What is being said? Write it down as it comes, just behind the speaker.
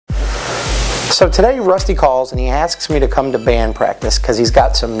So today Rusty calls and he asks me to come to band practice because he's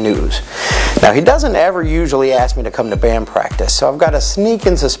got some news. Now he doesn't ever usually ask me to come to band practice, so I've got a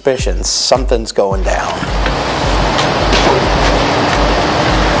sneaking suspicion something's going down.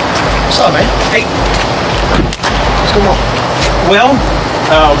 What's up, man? Hey. What's going on? Well,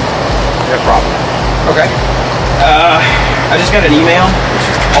 no problem. Okay. I just got an email, which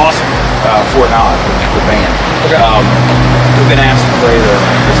is awesome, for Nod, the band. Okay. We've been asked to play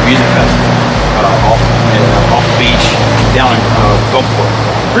this music festival off the beach down in Gulfport.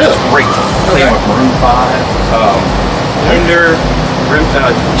 Really? It's great. Playing with Maroon 5, Hinder,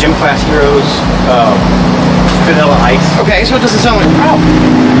 Gym Class Heroes, Vanilla Ice. Okay, so it doesn't sound like a problem.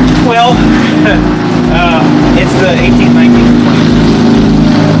 Well, it's the 18th, 19th, 20th.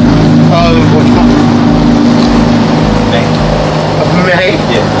 Which month? May. Of May?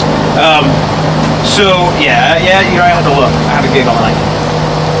 Yeah. So, yeah, you know, I have to look. I have a gig on the 19th.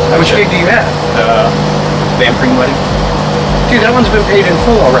 Which gig do you have? Band Pring Wedding. Dude, that one's been paid in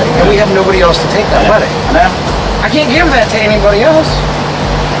full already, and we have nobody else to take that wedding. I know. I can't give that to anybody else.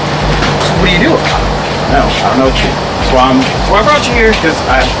 So what do you do? No, I don't know what you do. That's why I brought you here, because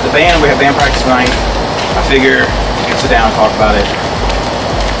the band, we have band practice tonight. I figure we can sit down and talk about it.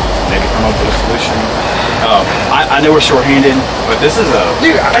 Maybe come up with a solution. I know we're shorthanded, but this is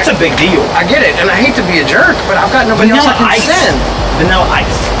that's a big deal. I get it, and I hate to be a jerk, but I've got nobody else I can send. Vanilla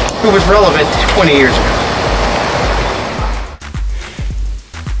Ice. Who was relevant 20 years ago.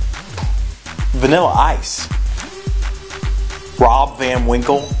 Vanilla Ice. Rob Van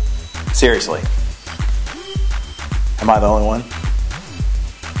Winkle. Seriously. Am I the only one?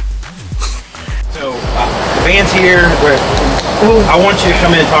 So, the band's here. I want you to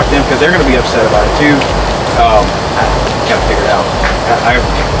come in and talk to them because they're going to be upset about it too. I gotta figure it out.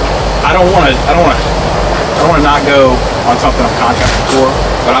 I don't want to not go on something I'm contracted for,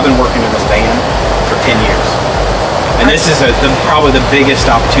 but I've been working in this band for 10 years, and this is probably the biggest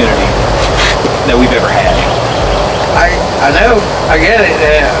opportunity that we've ever had. I know. I get it.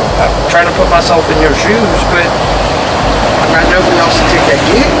 I'm trying to put myself in your shoes, but I've got nobody else to take that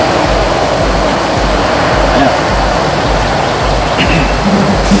gig.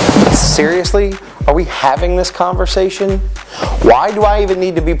 Seriously? Are we having this conversation? Why do I even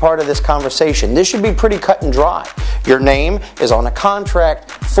need to be part of this conversation? This should be pretty cut and dry. Your name is on a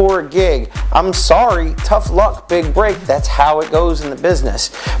contract for a gig. I'm sorry, tough luck, big break. That's how it goes in the business.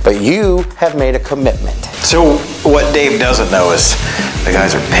 But you have made a commitment. So what Dave doesn't know is the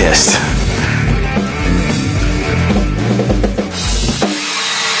guys are pissed.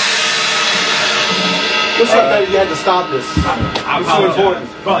 What's up that you had to stop this? I apologize.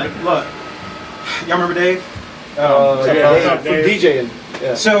 But look, y'all remember Dave? From DJing.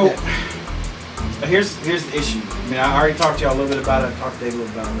 Yeah. So here's the issue. I mean, I already talked to y'all a little bit about it. I talked to Dave a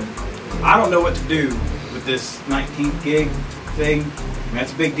little bit about it. I don't know what to do with this 19th gig thing. I mean,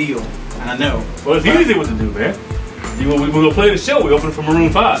 that's a big deal, and I know. Well, it's easy what to do, man. We're gonna play the show. We open for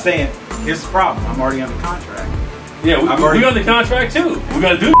Maroon 5. I'm saying, here's the problem. I'm already under contract. Yeah, we're under contract too. We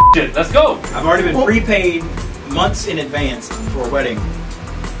gotta do shit. Let's go. I've already been prepaid months in advance for a wedding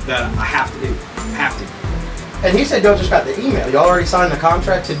that I have to do. And he said y'all just got the email. Y'all already signed the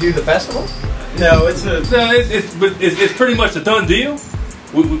contract to do the festival? No, it's pretty much a done deal.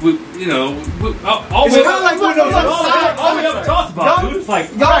 All we ever talked about, dude. It's like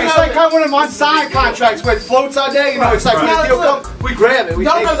it's like kind of one of my side contracts when floats on there. You know, it's like when the deal comes, we grab it.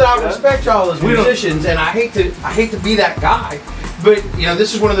 Y'all know that I respect y'all as musicians, and I hate to be that guy, but you know,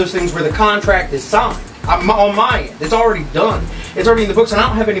 this is one of those things where the contract is signed. On my end, it's already done. It's already in the books, and I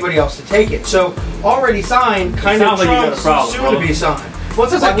don't have anybody else to take it. So already signed, kind of trumps soon to be signed. Well,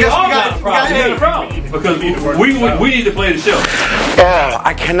 it's like we all got a problem because we need to play the show. Oh,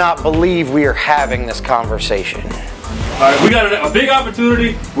 I cannot believe we are having this conversation. All right, we got a big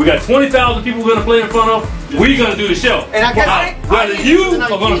opportunity. We got 20,000 people we're going to play in front of. We're going to do the show. And I guess whether you are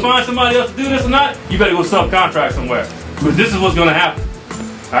going to find somebody else to do this or not, you better go subcontract somewhere. Because this is what's going to happen.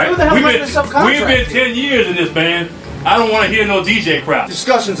 All right? Who the hell am I going to subcontract? We've been 10 years in this band. I don't want to hear no DJ crap.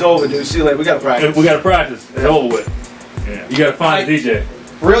 Discussion's over, dude. See you later. We got to practice. We got to practice. It's over with. Yeah. You got to find a DJ.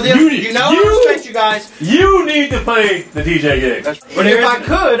 Real deal. I respect you guys. You need to play the DJ gig. But if I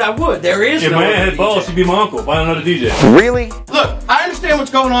could, I would. There is no other man had DJ. balls, she'd be my uncle. Find another DJ. Really? Look, I understand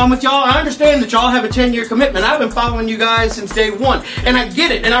what's going on with y'all. I understand that y'all have a 10-year commitment. I've been following you guys since day one. And I get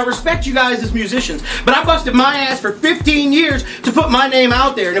it. And I respect you guys as musicians. But I busted my ass for 15 years to put my name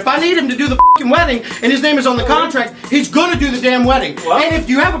out there. And if I need him to do the fucking wedding and his name is on the contract, he's going to do the damn wedding. Well, and if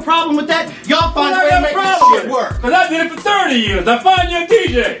you have a problem with that, y'all find a way to make this shit work. Because I did it for 30 years. I find you a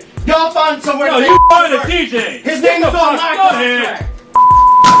DJ. Y'all find somewhere to you find a DJ. His name is on my contract.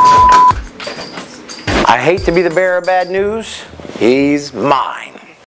 I hate to be the bearer of bad news. He's mine.